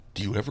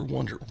Do you ever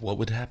wonder what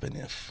would happen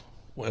if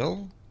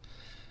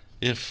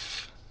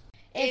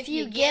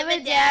you give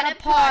a dad a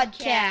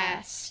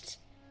podcast?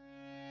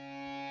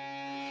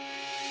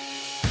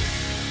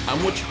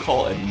 I'm what you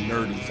call a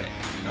nerdy fan.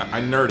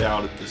 I nerd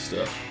out at this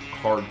stuff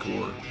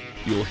hardcore.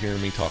 You'll hear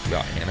me talk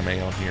about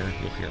anime on here.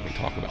 You'll hear me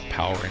talk about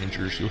Power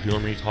Rangers. You'll hear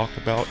me talk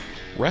about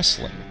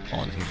wrestling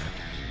on here.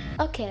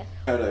 Okay.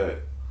 I had a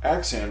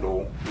axe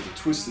handle with a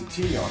Twisted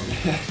Tea on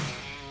it.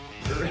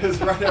 It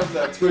was right after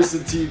that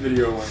Twisted Tea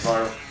video went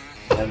viral.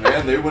 And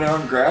man, they went out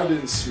and grabbed it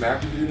and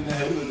smacked a dude in the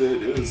head with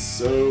it. It was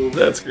so...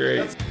 That's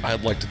great.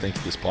 I'd like to think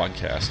of this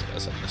podcast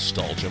as a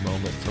nostalgia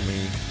moment for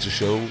me. It's a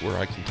show where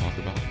I can talk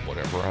about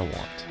whatever I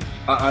want.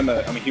 I'm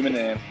a human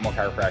and animal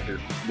chiropractor.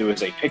 There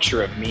was a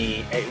picture of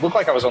me. It looked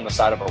like I was on the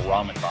side of a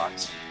ramen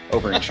box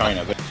over in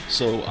China. But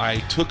So I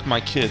took my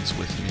kids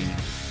with me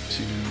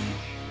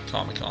to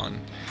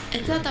Comic-Con. I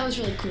thought that was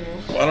really cool.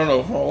 Well, I don't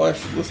know if my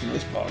wife should listen to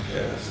this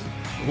podcast.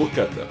 We'll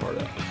cut that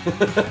part out.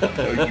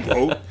 You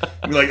hope.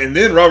 I mean, and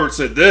then Robert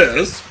said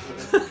this.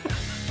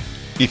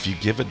 If You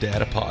Give a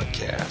Dad a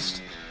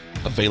Podcast.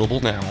 Available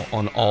now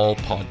on all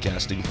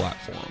podcasting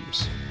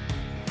platforms.